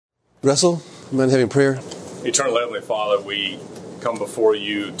Russell, mind having prayer? Eternal Heavenly Father, we come before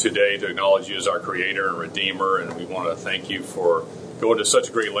you today to acknowledge you as our Creator and Redeemer, and we want to thank you for going to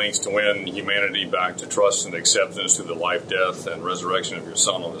such great lengths to win humanity back to trust and acceptance through the life, death, and resurrection of your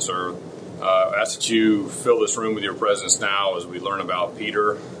Son on this earth. I ask that you fill this room with your presence now as we learn about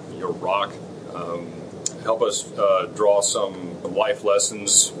Peter, your rock. Help us draw some life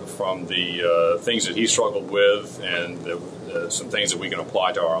lessons from the things that he struggled with and some things that we can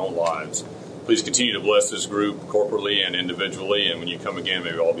apply to our own lives. Please continue to bless this group corporately and individually, and when you come again,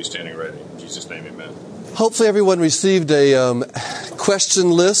 may we all be standing ready. In Jesus' name, amen. Hopefully everyone received a question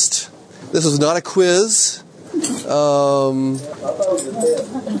list. This was not a quiz.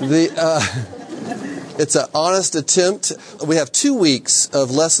 It's an honest attempt. We have 2 weeks of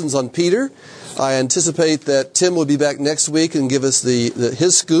lessons on Peter. I anticipate that Tim will be back next week and give us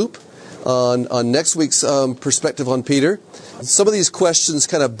his scoop on next week's perspective on Peter. Some of these questions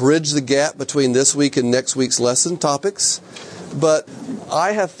kind of bridge the gap between this week and next week's lesson topics. But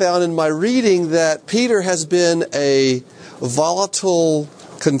I have found in my reading that Peter has been a volatile,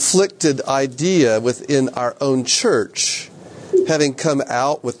 conflicted idea within our own church, having come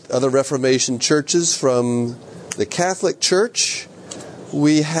out with other Reformation churches from the Catholic Church.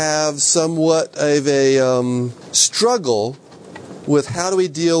 We have somewhat of a struggle with how do we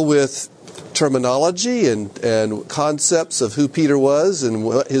deal with terminology and concepts of who Peter was and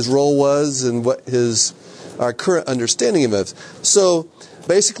what his role was and what our current understanding of him is. So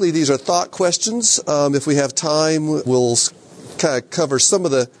basically these are thought questions. If we have time, we'll kind of cover some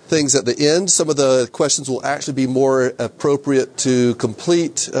of the things at the end. Some of the questions will actually be more appropriate to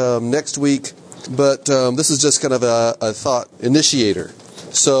complete next week. But this is just kind of a thought initiator.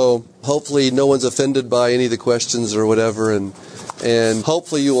 So hopefully no one's offended by any of the questions or whatever, and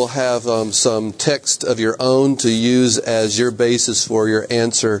hopefully you will have some text of your own to use as your basis for your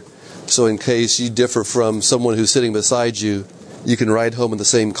answer. So in case you differ from someone who's sitting beside you, you can ride home in the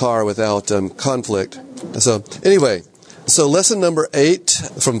same car without conflict. So anyway, so lesson number 8,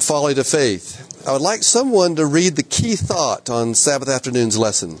 From Folly to Faith. I would like someone to read the key thought on Sabbath afternoon's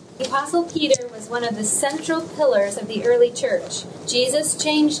lesson. The Apostle Peter was one of the central pillars of the early church. Jesus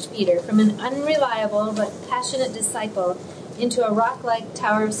changed Peter from an unreliable but passionate disciple into a rock-like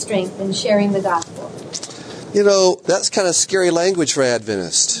tower of strength in sharing the gospel. You know, that's kind of scary language for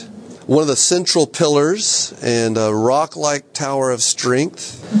Adventists. One of the central pillars and a rock-like tower of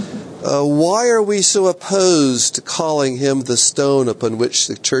strength. Why are we so opposed to calling him the stone upon which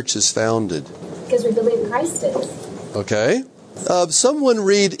the church is founded? Because we believe Christ is. Okay. Someone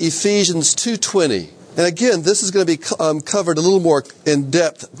read Ephesians 2:20. And again, this is going to be covered a little more in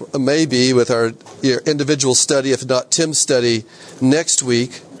depth, maybe, with our individual study, if not Tim's study, next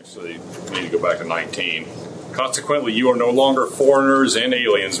week. Actually, we need to go back to 19. Consequently, you are no longer foreigners and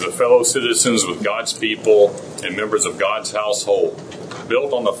aliens, but fellow citizens with God's people and members of God's household,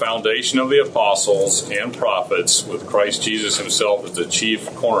 built on the foundation of the apostles and prophets, with Christ Jesus himself as the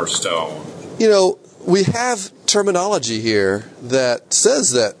chief cornerstone. You know, we have terminology here that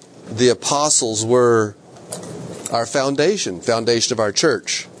says that the apostles were our foundation of our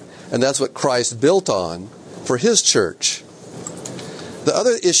church. And that's what Christ built on for his church. The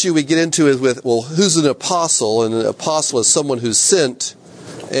other issue we get into is with, well, who's an apostle? And an apostle is someone who's sent.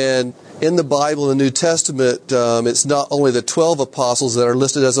 And in the Bible, in the New Testament, it's not only the 12 apostles that are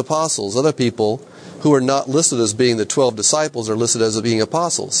listed as apostles. Other people who are not listed as being the 12 disciples are listed as being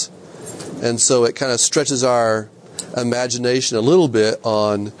apostles. And so it kind of stretches our imagination a little bit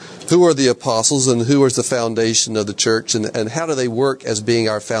on who are the apostles and who is the foundation of the church and how do they work as being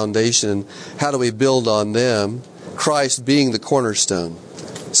our foundation and how do we build on them, Christ being the cornerstone.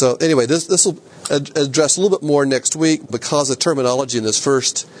 So anyway, this will address a little bit more next week because the terminology in this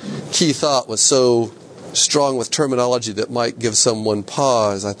first key thought was so strong with terminology that might give someone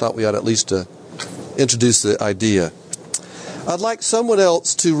pause. I thought we ought at least introduce the idea. I'd like someone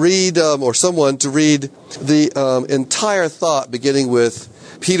else to read, or someone to read the entire thought beginning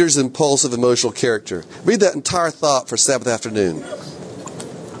with Peter's impulsive emotional character. Read that entire thought for Sabbath afternoon.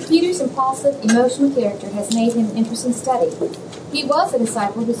 Peter's impulsive emotional character has made him an interesting study. He was a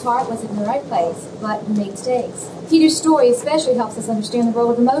disciple whose heart was in the right place, but he made mistakes. Peter's story especially helps us understand the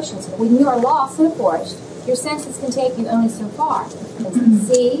role of emotions. When you are lost in a forest, your senses can take you only so far. You can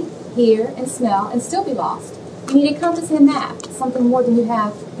see, hear, and smell, and still be lost. You need a compass and a map, something more than you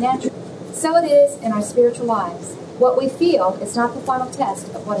have naturally. So it is in our spiritual lives. What we feel is not the final test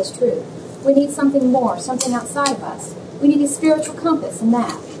of what is true. We need something more, something outside of us. We need a spiritual compass and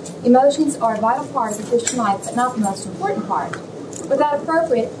map. Emotions are a vital part of the Christian life, but not the most important part. Without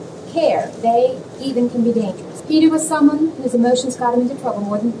appropriate care, they even can be dangerous. Peter was someone whose emotions got him into trouble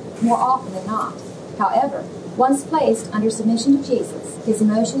more often than not. However, once placed under submission to Jesus, his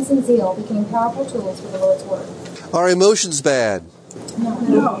emotions and zeal became powerful tools for the Lord's work. Are emotions bad?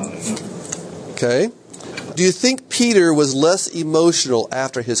 No. Okay. Do you think Peter was less emotional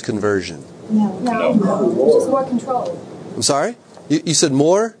after his conversion? No. Just more controlled. I'm sorry? You said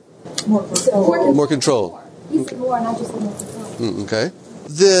more? More control. He said more, not just more control. Okay.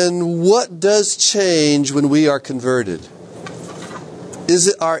 Then what does change when we are converted? Is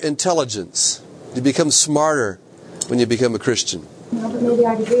it our intelligence? Do you become smarter when you become a Christian? No, but maybe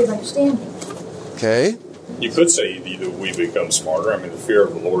our degree of understanding. Okay. You could say either we become smarter. I mean, the fear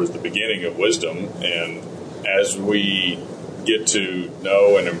of the Lord is the beginning of wisdom, and as we get to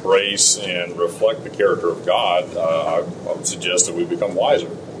know and embrace and reflect the character of God, I would suggest that we become wiser.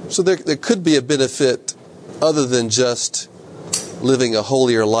 So there could be a benefit other than just living a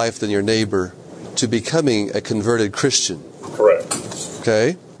holier life than your neighbor to becoming a converted Christian. Correct.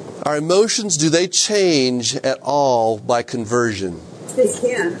 Okay. Our emotions, do they change at all by conversion? They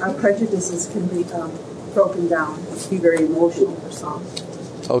can. Our prejudices can be broken down. Be very emotional for some.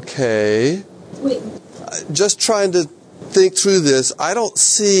 Okay. Wait. Just trying to think through this, I don't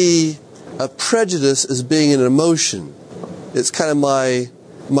see a prejudice as being an emotion. It's kind of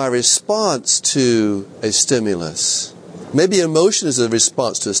my response to a stimulus. Maybe emotion is a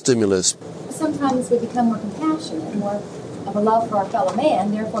response to a stimulus. Sometimes we become more compassionate, more of a love for our fellow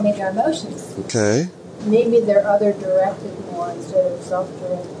man, therefore maybe our emotions. Okay. Maybe they're other directed more instead of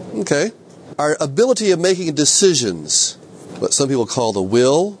self-directed. Okay. Our ability of making decisions, what some people call the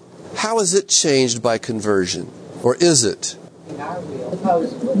will, how is it changed by conversion? Or is it? Our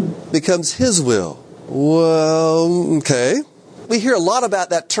will. Becomes his will. Well, okay. We hear a lot about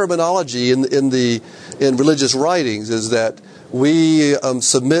that terminology in religious writings, is that we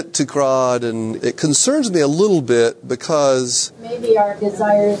submit to God, and it concerns me a little bit because Maybe our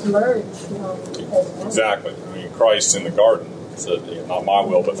desires merge. Exactly. I mean, Christ in the garden said, not my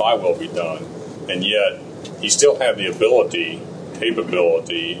will, but thy will be done. And yet, he still had the ability,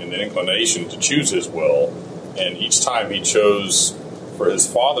 capability, and the inclination to choose his will. And each time he chose for his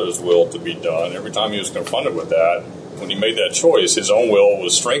Father's will to be done, every time he was confronted with that, when he made that choice, his own will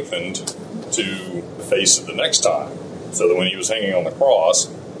was strengthened to face it the next time. So that when he was hanging on the cross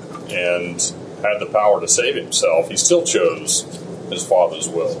and had the power to save himself, he still chose his Father's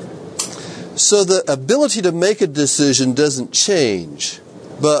will. so the ability to make a decision doesn't change,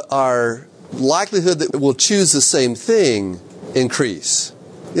 but our likelihood that we'll choose the same thing increase.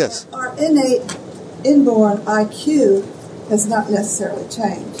 Yes? Our innate, inborn IQ has not necessarily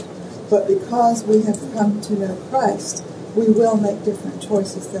changed, but because we have come to know Christ, we will make different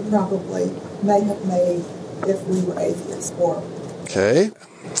choices than probably may have made if we were atheists or. Okay.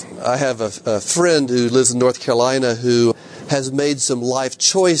 I have a friend who lives in North Carolina who has made some life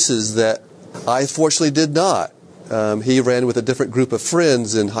choices that I fortunately did not. He ran with a different group of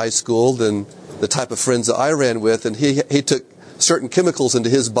friends in high school than the type of friends that I ran with, and he took certain chemicals into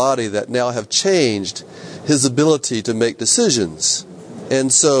his body that now have changed his ability to make decisions.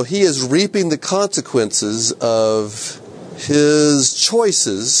 And so he is reaping the consequences of his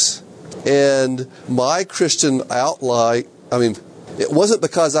choices. And my Christian outline, it wasn't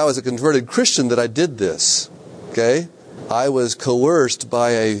because I was a converted Christian that I did this. Okay? I was coerced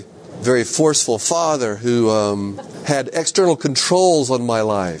by a very forceful father who had external controls on my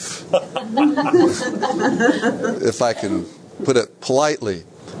life. If I can put it politely.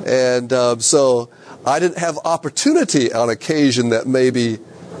 And so I didn't have opportunity on occasion that maybe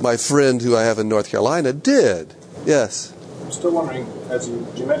my friend who I have in North Carolina did. Yes? I'm still wondering, as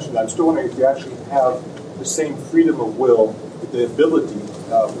you mentioned, I'm still wondering if you actually have the same freedom of will, the ability,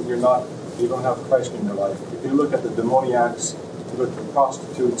 when you don't have Christ in your life. If you look at the demoniacs, you look at the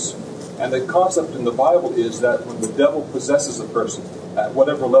prostitutes, and the concept in the Bible is that when the devil possesses a person, at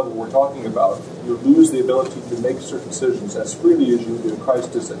whatever level we're talking about, you lose the ability to make certain decisions as freely as you do.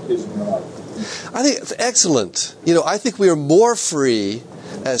 Christ is in your life. I think it's excellent. I think we are more free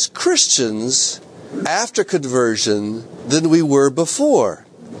as Christians after conversion than we were before.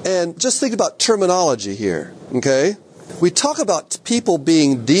 And just think about terminology here, okay? We talk about people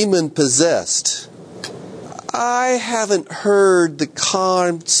being demon-possessed. I haven't heard the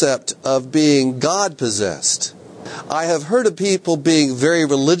concept of being God-possessed. I have heard of people being very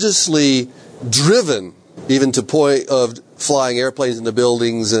religiously driven, even to point of flying airplanes into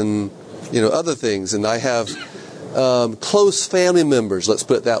buildings and, other things. And I have close family members, let's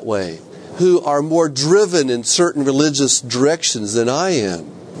put it that way, who are more driven in certain religious directions than I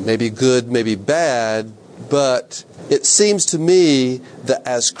am. Maybe good, maybe bad, but it seems to me that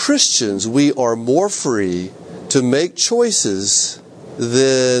as Christians, we are more free to make choices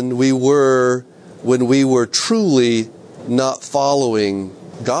than we were when we were truly not following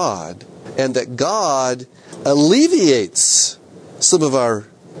God, and that God alleviates some of our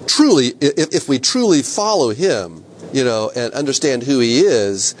if we truly follow Him, and understand who He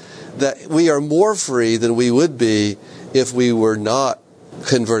is, that we are more free than we would be if we were not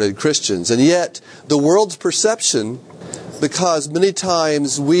converted Christians. And yet, the world's perception, because many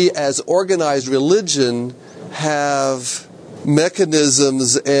times we as organized religion have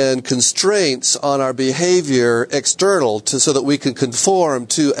mechanisms and constraints on our behavior external so that we can conform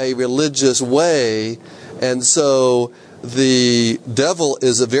to a religious way. And so the devil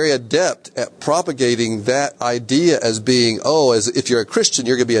is very adept at propagating that idea as being, as if you're a Christian,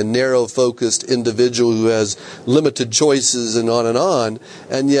 you're going to be a narrow-focused individual who has limited choices and on and on.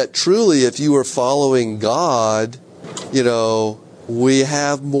 And yet, truly, if you are following God, we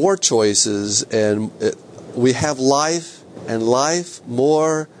have more choices, and we have life, and life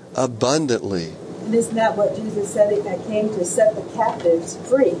more abundantly. And isn't that what Jesus said? I came to set the captives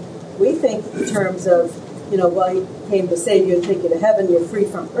free. We think in terms of, He came to save you and take you to heaven, you're free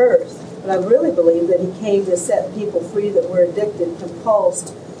from earth. But I really believe that He came to set people free that were addicted,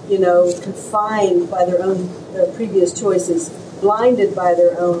 compulsed, confined by their previous choices, blinded by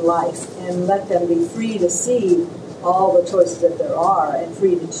their own life, and let them be free to see all the choices that there are and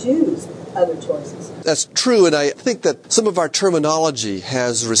free to choose other choices. That's true, and I think that some of our terminology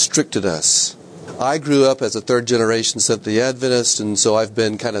has restricted us. I grew up as a third-generation Seventh-day Adventist, and so I've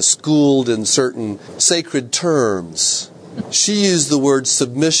been kind of schooled in certain sacred terms. She used the word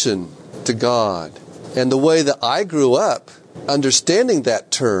submission to God. And the way that I grew up understanding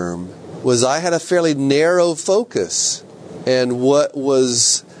that term was I had a fairly narrow focus. And what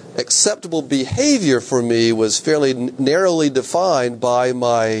was acceptable behavior for me was fairly narrowly defined by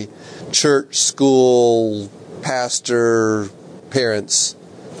my church, school, pastor, parents,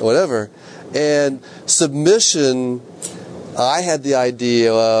 whatever. And submission, I had the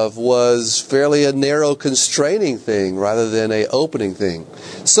idea of, was fairly a narrow constraining thing rather than a opening thing.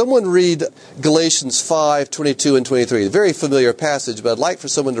 Someone read Galatians 5:22 and 23. A very familiar passage, but I'd like for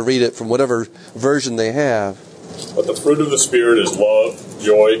someone to read it from whatever version they have. But the fruit of the Spirit is love,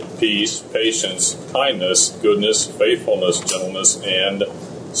 joy, peace, patience, kindness, goodness, faithfulness, gentleness, and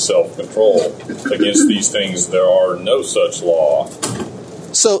self-control. Against these things there are no such law.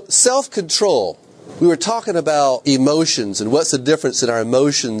 So, self-control. We were talking about emotions and what's the difference in our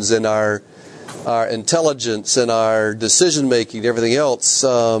emotions and our intelligence and our decision-making and everything else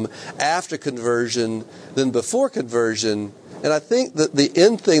after conversion than before conversion. And I think that the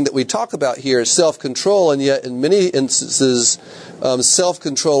end thing that we talk about here is self-control, and yet in many instances,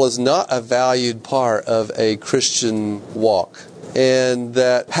 self-control is not a valued part of a Christian walk. And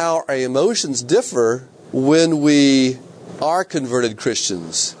that how our emotions differ when we are converted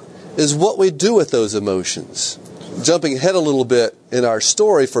Christians is what we do with those emotions. Jumping ahead a little bit in our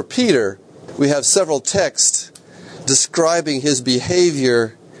story for Peter, we have several texts describing his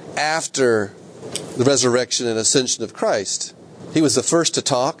behavior after the resurrection and ascension of Christ. He was the first to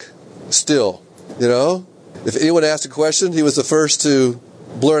talk, still. If anyone asked a question, he was the first to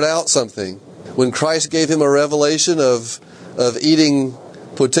blurt out something. When Christ gave him a revelation of eating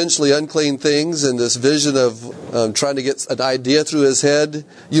potentially unclean things and this vision of trying to get an idea through his head,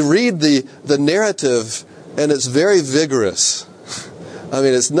 you read the narrative and it's very vigorous. I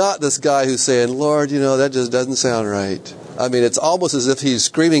mean, it's not this guy who's saying, Lord, that just doesn't sound right. I mean, it's almost as if he's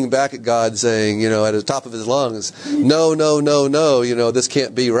screaming back at God saying, at the top of his lungs, no, this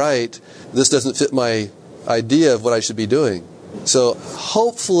can't be right. This doesn't fit my idea of what I should be doing. So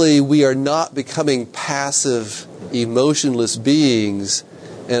hopefully we are not becoming passive, emotionless beings.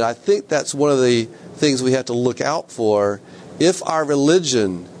 And I think that's one of the things we have to look out for. If our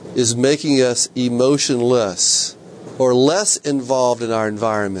religion is making us emotionless, or less involved in our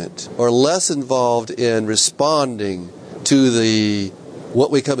environment, or less involved in responding to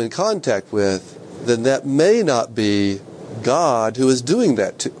what we come in contact with, then that may not be God who is doing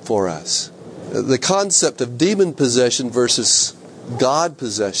that for us. The concept of demon possession versus God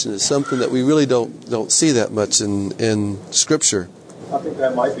possession is something that we really don't see that much in Scripture. I think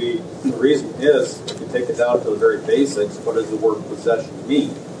that might be the reason is, if you take it down to the very basics, what does the word possession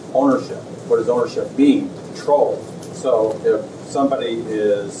mean? Ownership. What does ownership mean? Control. So if somebody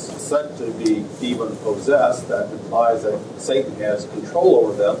is said to be demon possessed, that implies that Satan has control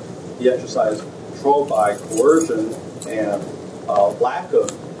over them. He exercises control by coercion and lack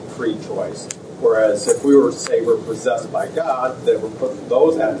of free choice. Whereas if we were to say we're possessed by God, then we're putting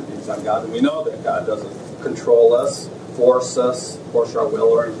those attributes on God, and we know that God doesn't control us, force our will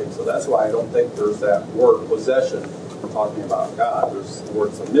or anything. So that's why I don't think there's that word possession when talking about God. There's the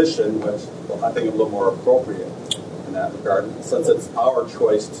word submission, which I think is a little more appropriate in that regard, since it's our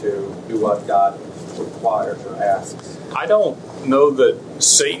choice to do what God requires or asks. I don't know that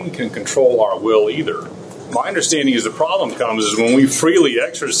Satan can control our will either. My understanding is the problem comes is when we freely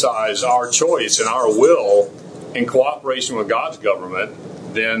exercise our choice and our will in cooperation with God's government,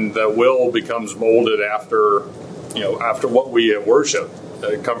 then the will becomes molded after what we have worshipped.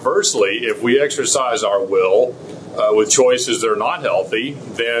 Conversely, if we exercise our will with choices that are not healthy,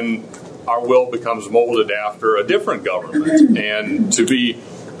 then our will becomes molded after a different government. And to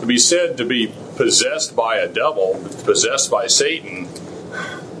be said to be possessed by a devil, possessed by Satan,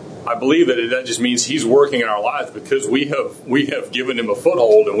 I believe that just means he's working in our lives because we have given him a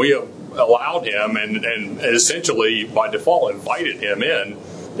foothold and we have allowed him and essentially by default invited him in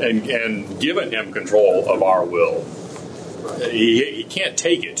and given him control of our will. He can't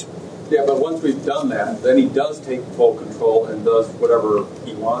take it. Yeah, but once we've done that, then he does take full control and does whatever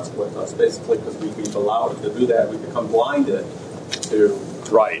he wants with us, basically, because we've allowed him to do that. We become blinded to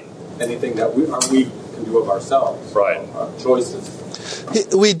anything that we can do of ourselves. Right. Choices.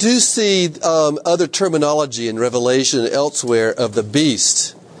 We do see other terminology in Revelation and elsewhere of the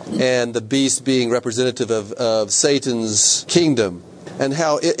beast, and the beast being representative of Satan's kingdom, and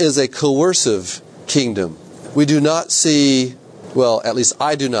how it is a coercive kingdom. We do not see, well, at least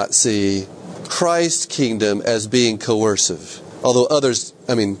I do not see, Christ's kingdom as being coercive. Although others,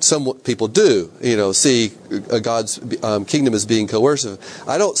 some people do, see God's kingdom as being coercive.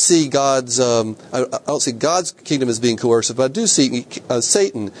 I don't see God's kingdom as being coercive, but I do see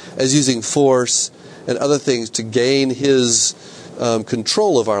Satan as using force and other things to gain his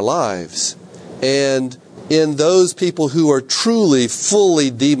control of our lives. And in those people who are truly, fully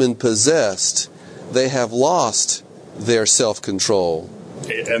demon-possessed, they have lost their self-control.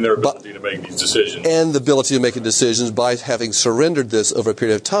 And their ability to make these decisions. And the ability to make decisions by having surrendered this over a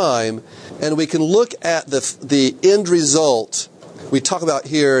period of time. And we can look at the end result. We talk about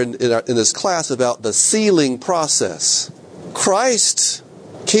here in this class about the sealing process. Christ's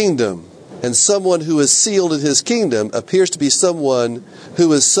kingdom and someone who is sealed in his kingdom appears to be someone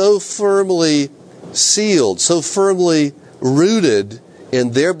who is so firmly sealed, so firmly rooted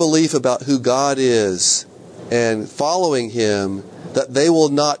in their belief about who God is and following him, that they will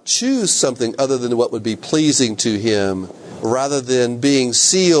not choose something other than what would be pleasing to him, rather than being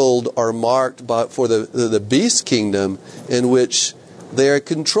sealed or marked for the beast kingdom in which they are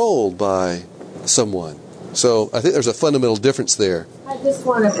controlled by someone. So I think there's a fundamental difference there. I just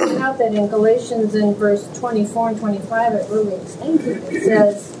want to point out that in Galatians in verse 24 and 25, it really explains it. It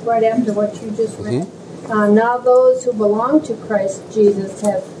says, right after what you just read, now those who belong to Christ Jesus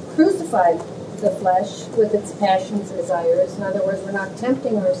have crucified the flesh with its passions and desires. In other words, we're not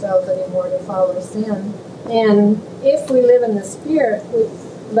tempting ourselves anymore to follow sin. And if we live in the Spirit,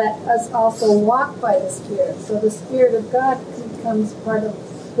 let us also walk by the Spirit. So the Spirit of God becomes part of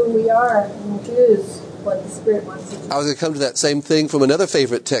who we are and choose what the Spirit wants to do. I was going to come to that same thing from another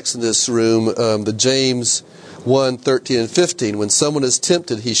favorite text in this room, the James 1:13 and 15. When someone is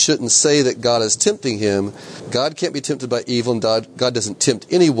tempted, he shouldn't say that God is tempting him. God can't be tempted by evil, and God doesn't tempt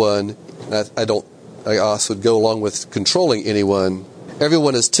anyone. I also would go along with controlling anyone.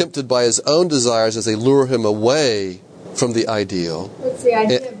 Everyone is tempted by his own desires as they lure him away from the ideal. It's the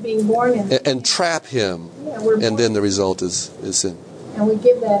idea of being born in and trap him. And then the result is sin. And we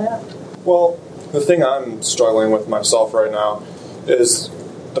give that up. Well, the thing I'm struggling with myself right now is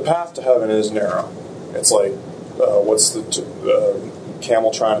the path to heaven is narrow. It's like, what's the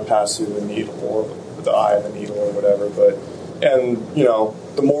camel trying to pass through the needle, or the eye of the needle, or whatever. And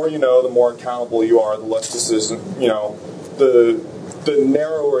the more you know, the more accountable you are, the less decision, the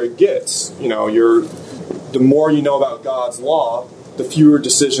narrower it gets. The more you know about God's law, the fewer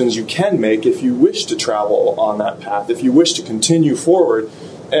decisions you can make if you wish to travel on that path, if you wish to continue forward.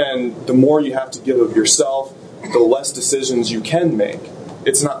 And the more you have to give of yourself, the less decisions you can make.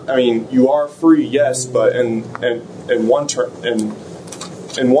 It's not, you are free, yes, but in one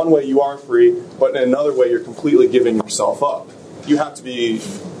way you are free, but in another way you're completely giving yourself up. You have to be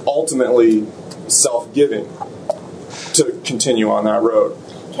ultimately self-giving to continue on that road.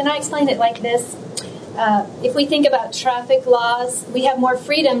 Can I explain it like this? If we think about traffic laws, we have more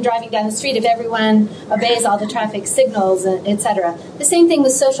freedom driving down the street if everyone obeys all the traffic signals, etc. The same thing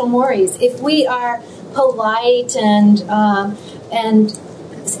with social mores. If we are polite and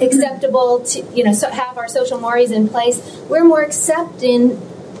acceptable to have our social mores in place, we're more accepting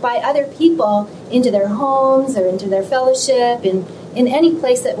by other people into their homes or into their fellowship in any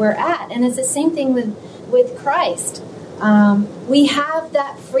place that we're at. And it's the same thing with Christ. we have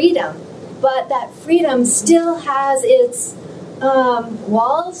that freedom, but that freedom still has its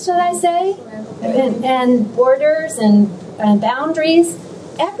walls, should I say, and borders and boundaries.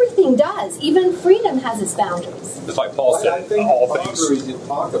 Everything does. Even freedom has its boundaries. Just like Paul said, I think all the things. boundaries you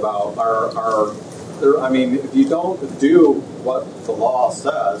talk about are I mean, if you don't do what the law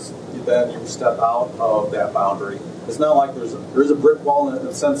says, then you step out of that boundary. It's not like there's a brick wall in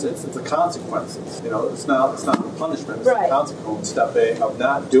a sense. It's a consequence. It's not a punishment. It's Right. a consequence of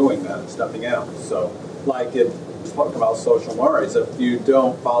not doing that, stepping out. So, like it talking about social mores. If you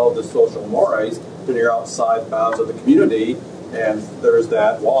don't follow the social mores, then you're outside the bounds of the community, and there's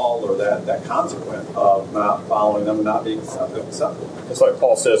that wall or that consequence of not following them, not being acceptable. It's like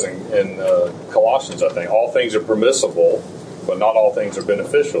Paul says in Colossians, I think, all things are permissible, but not all things are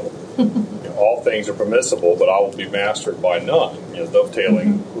beneficial. All things are permissible, but I will be mastered by none.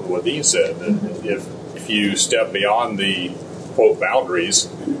 Dovetailing what he said, that if you step beyond the, quote, boundaries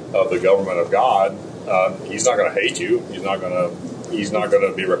of the government of God, he's not going to hate you. He's not going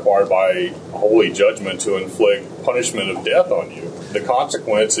to be required by holy judgment to inflict punishment of death on you. The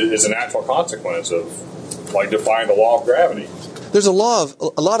consequence is a natural consequence of, like, defying the law of gravity. There's a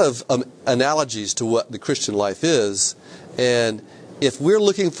lot of analogies to what the Christian life is, and if we're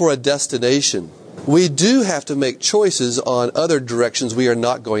looking for a destination, we do have to make choices on other directions we are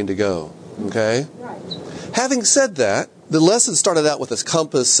not going to go. Okay? Right. Having said that, the lesson started out with this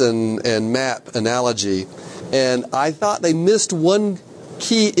compass and map analogy, and I thought they missed one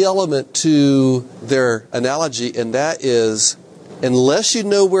key element to their analogy, and that is, unless you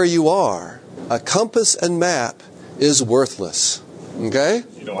know where you are, a compass and map is worthless. Okay?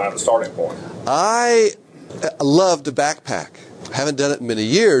 You don't have a starting point. I love to backpack. Haven't done it in many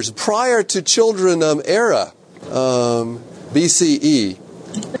years. Prior to children era, BCE,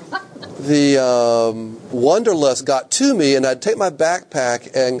 the wanderlust got to me, and I'd take my backpack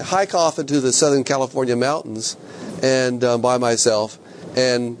and hike off into the Southern California mountains and by myself,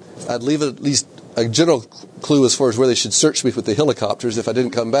 and I'd leave at least a general clue as far as where they should search me with the helicopters if I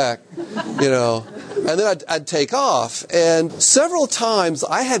didn't come back, And then I'd take off, and several times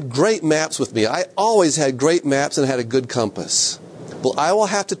I had great maps with me. I always had great maps and had a good compass. Well, I will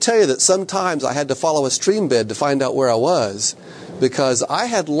have to tell you that sometimes I had to follow a stream bed to find out where I was, because I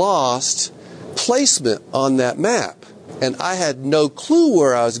had lost placement on that map, and I had no clue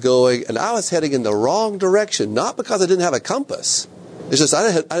where I was going, and I was heading in the wrong direction, not because I didn't have a compass. It's just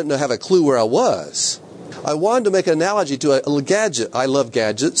I didn't have a clue where I was. I wanted to make an analogy to a gadget. I love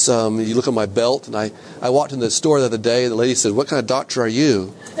gadgets. You look at my belt, and I walked in the store the other day, and the lady said, "What kind of doctor are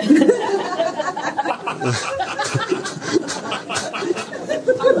you?"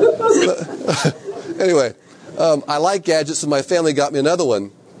 Anyway, I like gadgets, and my family got me another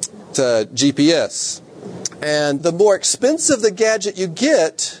one, to GPS. And the more expensive the gadget you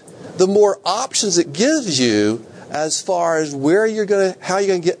get, the more options it gives you as far as how you're going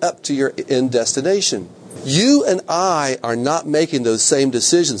to get up to your end destination. You and I are not making those same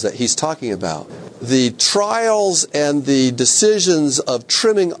decisions that he's talking about. The trials and the decisions of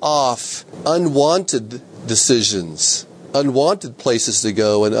trimming off unwanted decisions, unwanted places to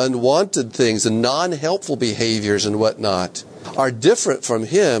go, and unwanted things, and non-helpful behaviors and whatnot, are different from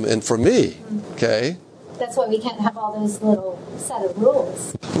him and from me. Okay? That's why we can't have all those little set of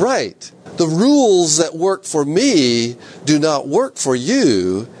rules. Right. The rules that work for me do not work for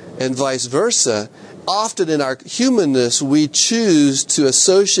you, and vice versa. Often in our humanness, we choose to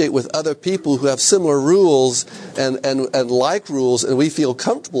associate with other people who have similar rules and like rules, and we feel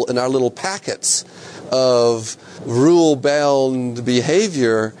comfortable in our little packets of rule-bound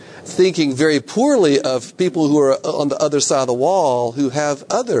behavior, thinking very poorly of people who are on the other side of the wall who have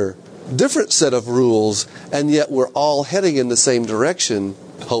other different set of rules, and yet we're all heading in the same direction,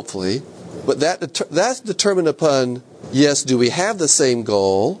 hopefully. But that's determined upon, yes, do we have the same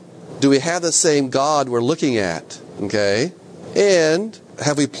goal? Do we have the same God we're looking at? Okay? And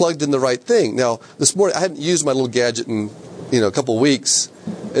have we plugged in the right thing? Now, this morning, I hadn't used my little gadget in, a couple of weeks.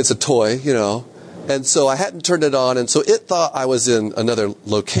 It's a toy, And so I hadn't turned it on, and so it thought I was in another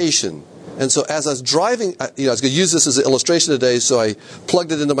location. And so as I was driving, I was going to use this as an illustration today, so I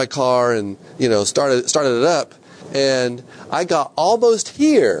plugged it into my car and, started it up. And I got almost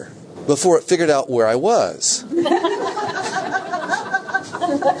here before it figured out where I was.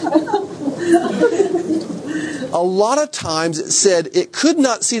 A lot of times it said it could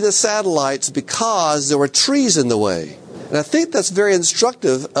not see the satellites because there were trees in the way. And I think that's very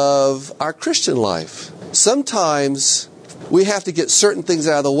instructive of our Christian life. Sometimes we have to get certain things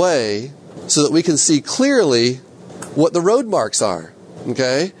out of the way so that we can see clearly what the road marks are.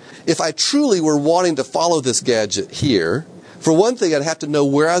 Okay? if I truly were wanting to follow this gadget here, for one thing, I'd have to know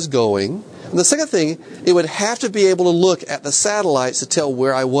where I was going. And the second thing, it would have to be able to look at the satellites to tell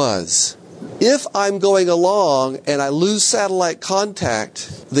where I was. If I'm going along and I lose satellite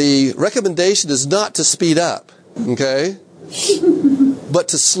contact, the recommendation is not to speed up, okay? But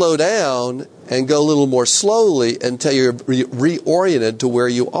to slow down and go a little more slowly until you're reoriented to where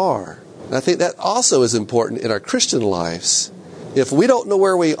you are. And I think that also is important in our Christian lives. If we don't know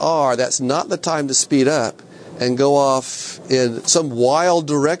where we are, that's not the time to speed up and go off in some wild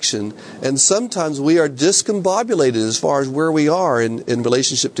direction. And sometimes we are discombobulated as far as where we are in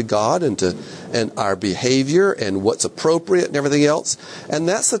relationship to God and our behavior and what's appropriate and everything else. And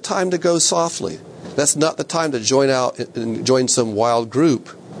that's the time to go softly. That's not the time to join out and join some wild group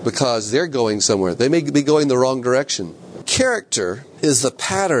because they're going somewhere. They may be going the wrong direction. Character is the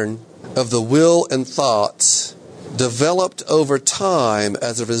pattern of the will and thoughts developed over time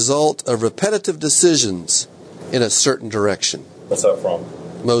as a result of repetitive decisions in a certain direction. What's that from?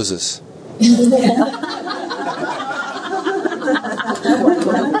 Moses. I've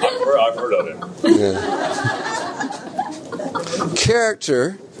heard of him. Yeah.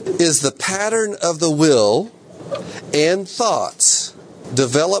 Character is the pattern of the will and thoughts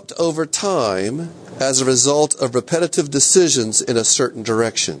developed over time as a result of repetitive decisions in a certain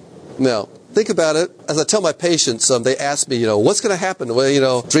direction. Now, think about it. As I tell my patients, they ask me, what's going to happen?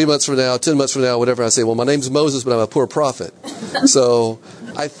 Well, 3 months from now, 10 months from now, whatever. I say, well, my name's Moses, but I'm a poor prophet. So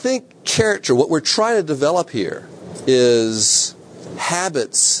I think character, what we're trying to develop here is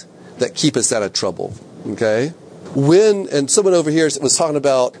habits that keep us out of trouble. Okay? And someone over here was talking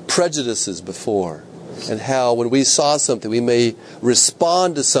about prejudices before and how when we saw something, we may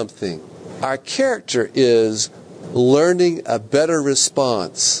respond to something. Our character is learning a better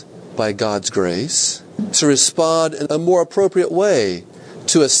response by God's grace, to respond in a more appropriate way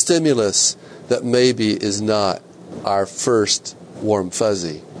to a stimulus that maybe is not our first warm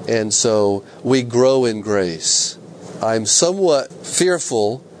fuzzy. And so we grow in grace. I'm somewhat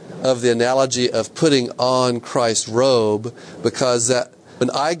fearful of the analogy of putting on Christ's robe because that when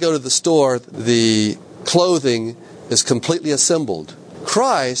I go to the store, the clothing is completely assembled.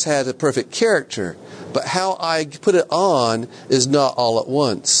 Christ had a perfect character, but how I put it on is not all at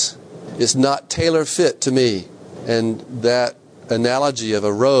once. It's not tailor-fit to me. And that analogy of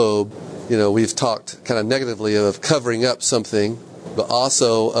a robe, we've talked kind of negatively of covering up something, but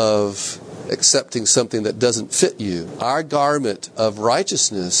also of accepting something that doesn't fit you. Our garment of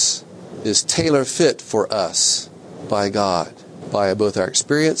righteousness is tailor-fit for us by God, by both our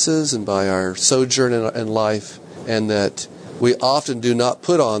experiences and by our sojourn in life, and that we often do not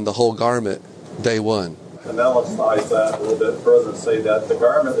put on the whole garment day one. And emphasize that a little bit further and say that the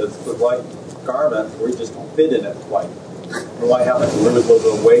garment is the right garment, we just don't fit in it quite. We might have to lose a little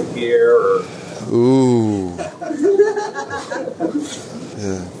bit of weight here or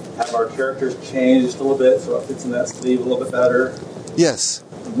have our characters changed a little bit so it fits in that sleeve a little bit better. Yes.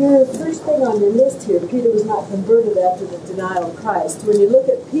 Your first thing on your list here, Peter was not converted after the denial of Christ. When you look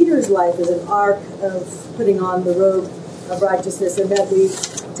at Peter's life as an arc of putting on the robe of righteousness, and that we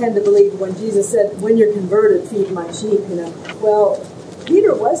tend to believe when Jesus said, when you're converted, feed my sheep, Well,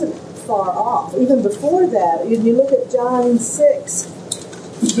 Peter wasn't far off. Even before that, when you look at John 6,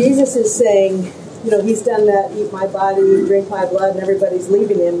 Jesus is saying, he's done that, eat my body, drink my blood, and everybody's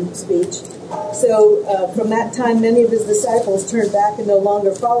leaving him speech. So from that time, many of his disciples turned back and no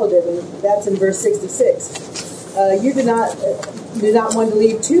longer followed him, and that's in verse 66. You do not want to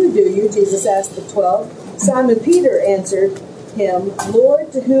leave too, do you? Jesus asked the 12. Simon Peter answered him,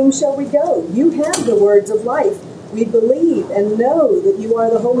 Lord, to whom shall we go? You have the words of life. We believe and know that you are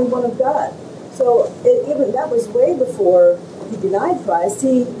the Holy One of God. So even that was way before he denied Christ.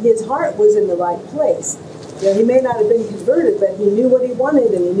 His heart was in the right place. He may not have been converted, but he knew what he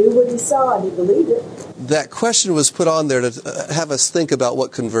wanted and he knew what he saw and he believed it. That question was put on there to have us think about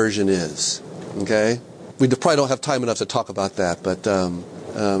what conversion is. Okay? We probably don't have time enough to talk about that, but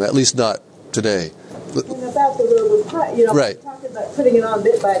at least not today. And about the robe of Christ, right. Talking about putting it on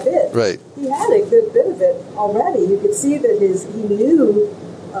bit by bit. Right. He had a good bit of it already. You could see that he knew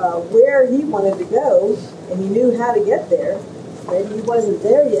where he wanted to go, and he knew how to get there. Maybe he wasn't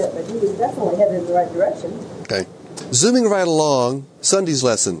there yet, but he was definitely headed in the right direction. Okay. Zooming right along, Sunday's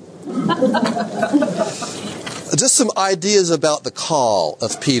lesson. Just some ideas about the call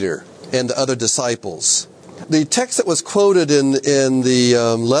of Peter and the other disciples. The text that was quoted in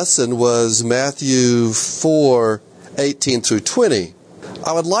the lesson was Matthew 4:18 through 20.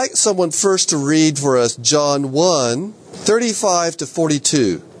 I would like someone first to read for us John 1:35 to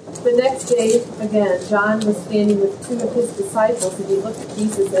 42. The next day, again, John was standing with two of his disciples, and he looked at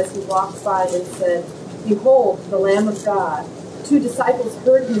Jesus as he walked by and said, "Behold, the Lamb of God." 2 disciples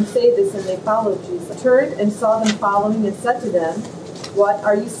heard him say this, and they followed Jesus. Turned and saw them following, and said to them, "What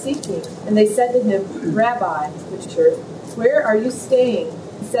are you seeking?" And they said to him, "Rabbi," which church, "where are you staying?"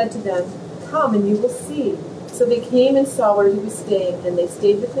 He said to them, "Come and you will see." So they came and saw where he was staying, and they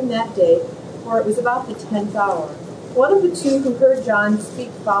stayed with him that day, for it was about the 10th hour. One of the two who heard John speak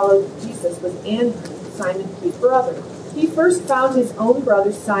followed Jesus was Andrew, Simon Peter's brother. He first found his own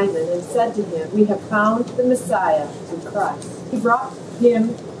brother Simon and said to him, "We have found the Messiah," the Christ. He brought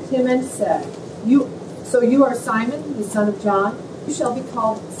him and said, "You are Simon, the son of John. You shall be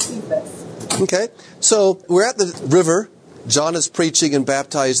called Cephas." Okay, so we're at the river. John is preaching and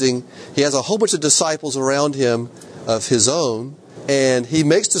baptizing. He has a whole bunch of disciples around him of his own, and he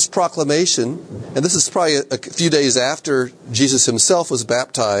makes this proclamation, and this is probably a few days after Jesus himself was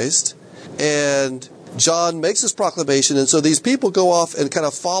baptized, and John makes this proclamation, and so these people go off and kind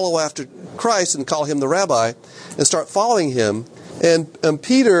of follow after Christ and call him the rabbi and start following him, and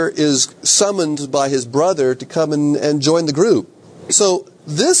Peter is summoned by his brother to come and join the group. So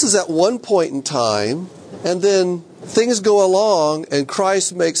this is at one point in time, and then things go along, and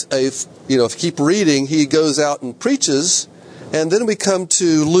Christ makes if you keep reading, he goes out and preaches, and then we come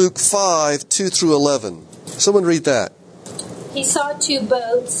to Luke 5, 2 through 11. Someone read that. He saw 2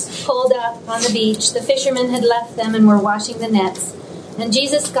 boats pulled up on the beach. The fishermen had left them and were washing the nets. And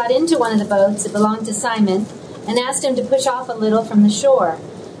Jesus got into one of the boats that belonged to Simon and asked him to push off a little from the shore.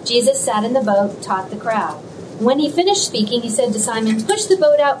 Jesus sat in the boat, taught the crowd. When he finished speaking, he said to Simon, "Push the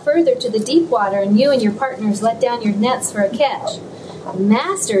boat out further to the deep water, and you and your partners let down your nets for a catch."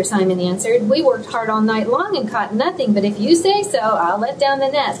 "Master," Simon answered, "we worked hard all night long and caught nothing, but if you say so, I'll let down the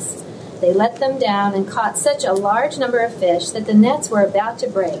nets." They let them down and caught such a large number of fish that the nets were about to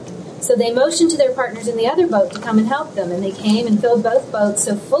break. So they motioned to their partners in the other boat to come and help them, and they came and filled both boats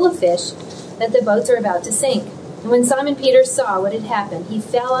so full of fish that the boats were about to sink. And when Simon Peter saw what had happened, he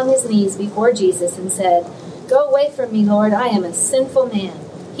fell on his knees before Jesus and said, "Go away from me, Lord, I am a sinful man."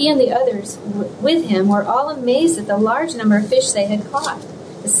 He and the others with him were all amazed at the large number of fish they had caught.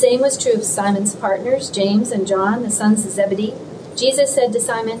 The same was true of Simon's partners, James and John, the sons of Zebedee. Jesus said to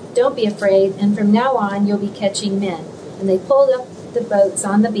Simon, "Don't be afraid, and from now on you'll be catching men." And they pulled up the boats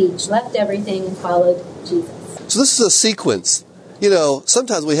on the beach, left everything, and followed Jesus. So this is a sequence.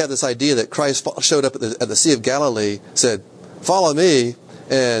 Sometimes we have this idea that Christ showed up at the Sea of Galilee, said, "Follow me,"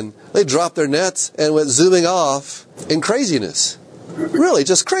 and they dropped their nets and went zooming off in craziness. Really,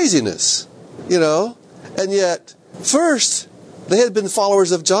 just craziness, And yet, first, they had been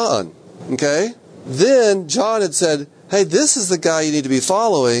followers of John, okay? Then John had said, "Hey, this is the guy you need to be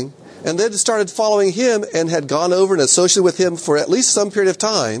following." And then started following him and had gone over and associated with him for at least some period of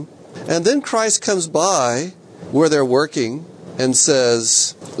time. And then Christ comes by where they're working and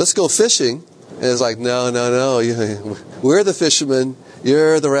says, "Let's go fishing." And it's like, no. We're the fishermen.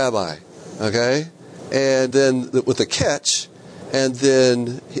 You're the rabbi. Okay? And then with the catch, and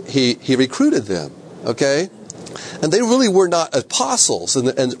then he recruited them. Okay? And they really were not apostles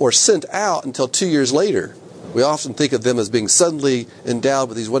or sent out until 2 years later. We often think of them as being suddenly endowed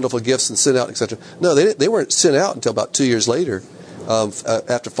with these wonderful gifts and sent out, etc. No, they weren't sent out until about 2 years later,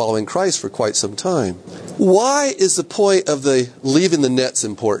 after following Christ for quite some time. Why is the point of the leaving the nets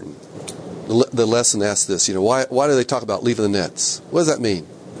important? The lesson asks this. Why do they talk about leaving the nets? What does that mean?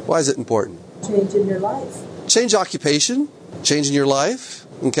 Why is it important? Change in your life. Change occupation. Change in your life.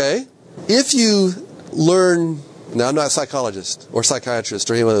 Okay? If you learn... Now, I'm not a psychologist or psychiatrist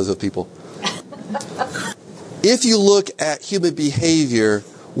or any one of those people. If you look at human behavior,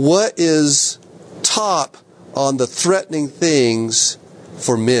 what is top on the threatening things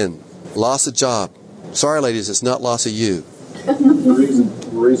for men? Loss of job. Sorry, ladies, it's not loss of you.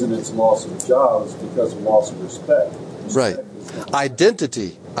 The reason it's loss of job is because of loss of respect. Right.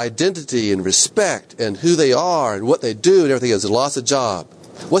 Identity and respect and who they are and what they do and everything is a loss of job.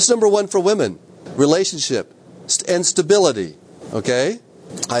 What's number one for women? Relationship and stability. Okay?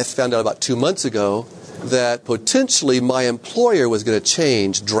 I found out about 2 months ago that potentially my employer was going to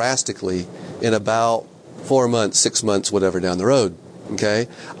change drastically in about 4 months, 6 months, whatever, down the road. Okay?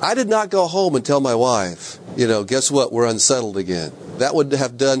 I did not go home and tell my wife, guess what? We're unsettled again. That would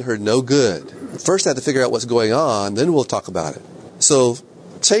have done her no good. First, I had to figure out what's going on, then we'll talk about it. So,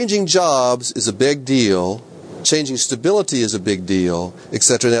 changing jobs is a big deal. Changing stability is a big deal,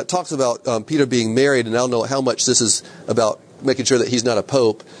 etc. And that talks about Peter being married, and I don't know how much this is about making sure that he's not a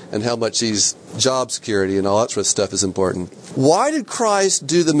pope and how much he's job security and all that sort of stuff is important. Why did Christ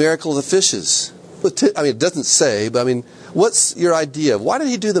do the miracle of the fishes? It doesn't say, but What's your idea? Why did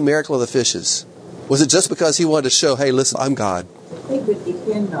he do the miracle of the fishes? Was it just because he wanted to show, hey, listen, I'm God? They would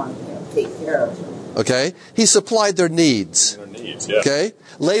depend on him, take care of them. Okay? He supplied their needs. Okay?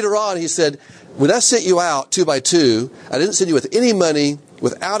 Later on, he said, when I sent you out 2 by 2, I didn't send you with any money,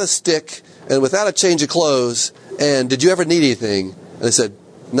 without a stick, and without a change of clothes. And did you ever need anything? And they said,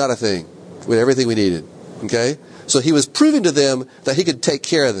 not a thing. We had everything we needed. Okay? So he was proving to them that he could take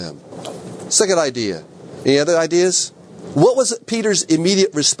care of them. Second idea. Any other ideas? What was Peter's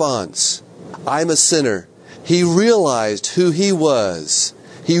immediate response? I'm a sinner. He realized who he was.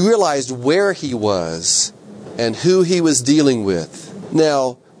 He realized where he was and who he was dealing with.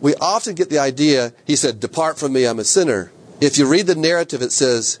 Now, we often get the idea, he said, depart from me, I'm a sinner. If you read the narrative, it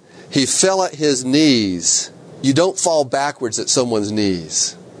says, he fell at his knees. You don't fall backwards at someone's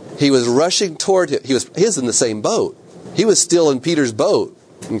knees. He was rushing toward him. He was in the same boat. He was still in Peter's boat.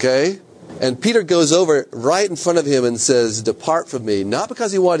 Okay? And Peter goes over right in front of him and says, depart from me. Not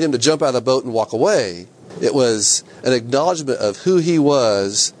because he wanted him to jump out of the boat and walk away. It was an acknowledgement of who he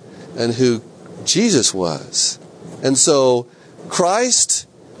was and who Jesus was. And so Christ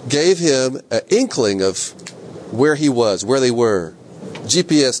gave him an inkling of where he was, where they were.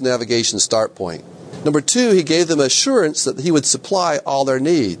 GPS navigation start point. Number 2, he gave them assurance that he would supply all their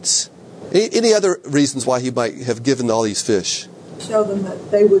needs. Any other reasons why he might have given all these fish? Show them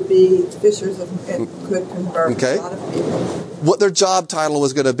that they would be fishers and could convert a lot of people. What their job title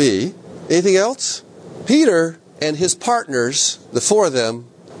was going to be. Anything else? Peter and his partners, the 4 of them,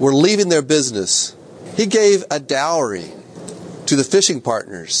 were leaving their business. He gave a dowry to the fishing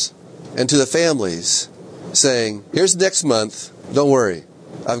partners and to the families, saying, here's next month, don't worry,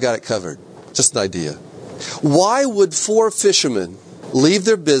 I've got it covered. Just an idea. Why would 4 fishermen leave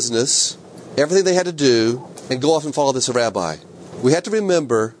their business, everything they had to do, and go off and follow this rabbi? We have to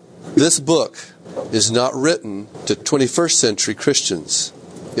remember, this book is not written to 21st century Christians.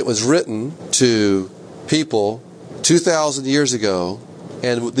 It was written to people 2,000 years ago,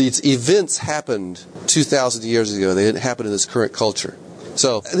 and these events happened 2,000 years ago. They didn't happen in this current culture.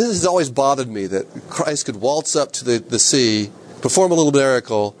 So this has always bothered me, that Christ could waltz up to the sea, perform a little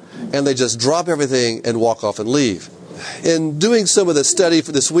miracle, and they just drop everything and walk off and leave. In doing some of the study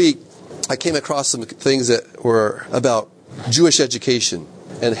for this week, I came across some things that were about Jewish education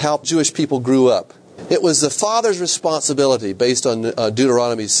and how Jewish people grew up. It was the father's responsibility, based on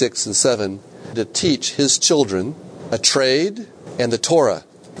Deuteronomy 6 and 7, to teach his children a trade and the Torah.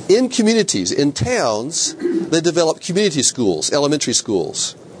 In communities, in towns, they developed community schools, elementary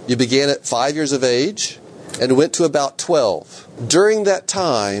schools. You began at 5 years of age and went to about 12. During that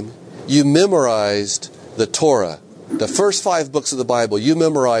time, you memorized the Torah. The first 5 books of the Bible, you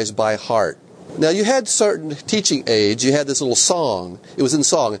memorized by heart. Now, you had certain teaching aids. You had this little song. It was in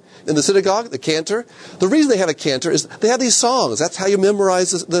song. In the synagogue, the cantor, the reason they have a cantor is they have these songs. That's how you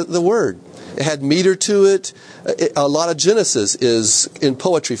memorize the word. It had meter to it. A lot of Genesis is in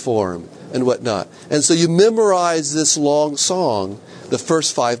poetry form and whatnot. And so you memorize this long song, the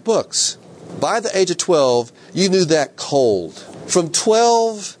first 5 books. By the age of 12, you knew that cold. From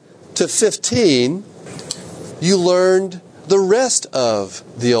 12 to 15, you learned the rest of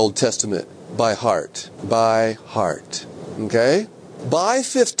the Old Testament by heart. By heart. Okay? By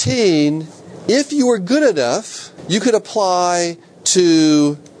 15, if you were good enough, you could apply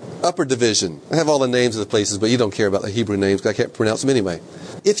to upper division. I have all the names of the places, but you don't care about the Hebrew names because I can't pronounce them anyway.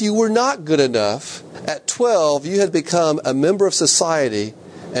 If you were not good enough, at 12, you had become a member of society,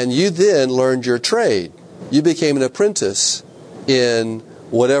 and you then learned your trade. You became an apprentice in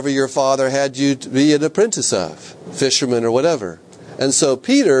whatever your father had you to be an apprentice of, fisherman or whatever. And so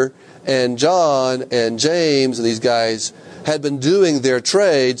Peter and John and James and these guys had been doing their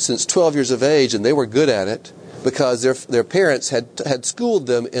trade since 12 years of age, and they were good at it because their parents had schooled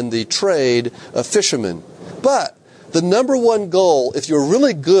them in the trade of fishermen. But the number one goal, if you're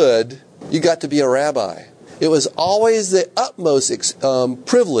really good, you got to be a rabbi. It was always the utmost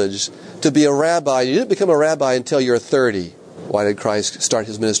privilege to be a rabbi. You didn't become a rabbi until you're 30. Why did Christ start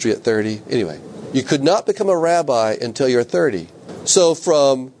his ministry at 30? Anyway, you could not become a rabbi until you're 30. So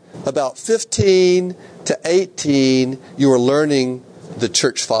from about 15 to 18, you were learning the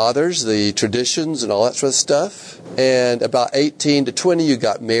church fathers, the traditions, and all that sort of stuff. And about 18 to 20, you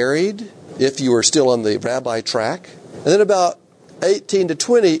got married, if you were still on the rabbi track. And then about 18 to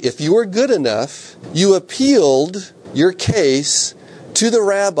 20, if you were good enough, you appealed your case to the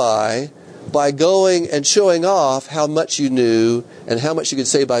rabbi by going and showing off how much you knew and how much you could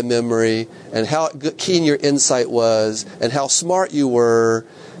say by memory and how keen your insight was and how smart you were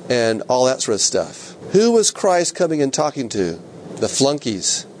and all that sort of stuff. Who was Christ coming and talking to? The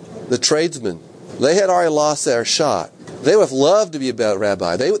flunkies, the tradesmen. They had already lost their shot. They would have loved to be a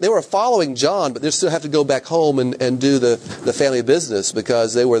rabbi. They were following John, but they still have to go back home and do the family business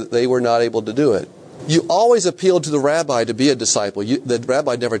because they were not able to do it. You always appealed to the rabbi to be a disciple. The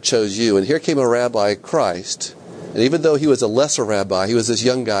rabbi never chose you. And here came a rabbi, Christ. And even though he was a lesser rabbi, he was this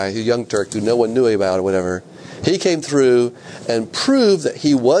young guy, a young Turk who no one knew about or whatever, he came through and proved that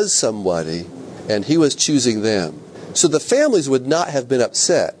he was somebody and he was choosing them. So the families would not have been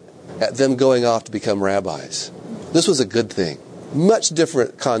upset at them going off to become rabbis. This was a good thing. Much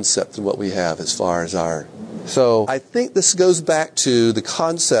different concept than what we have as far as our... So I think this goes back to the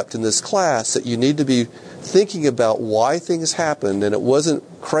concept in this class that you need to be thinking about why things happened, and it wasn't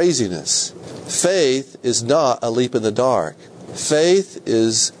craziness. Faith is not a leap in the dark. Faith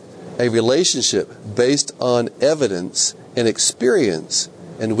is a relationship based on evidence and experience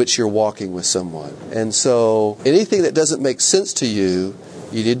in which you're walking with someone. And so anything that doesn't make sense to you,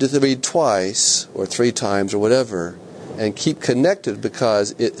 you need to read twice or 3 times or whatever and keep connected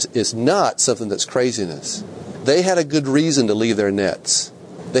because it's not something that's craziness. They had a good reason to leave their nets.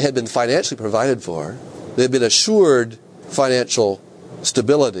 They had been financially provided for. They had been assured financial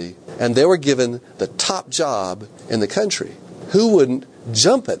stability, and they were given the top job in the country. Who wouldn't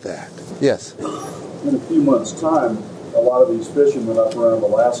jump at that? Yes? In a few months' time, a lot of these fishermen up around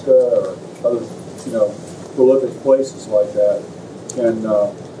Alaska or other, prolific places like that can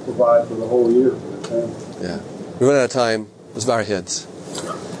provide for the whole year for their family. Yeah. We run out of time. Let's bow our heads.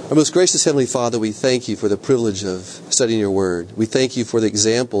 Our most gracious Heavenly Father, we thank you for the privilege of studying your word. We thank you for the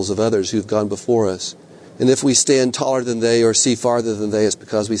examples of others who've gone before us. And if we stand taller than they or see farther than they, it's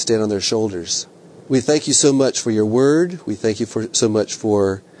because we stand on their shoulders. We thank you so much for your word. We thank you so much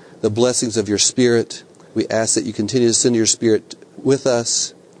for the blessings of your Spirit. We ask that you continue to send your Spirit with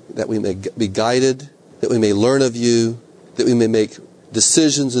us, that we may be guided, that we may learn of you, that we may make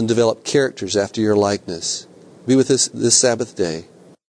decisions and develop characters after your likeness. Be with us this Sabbath day.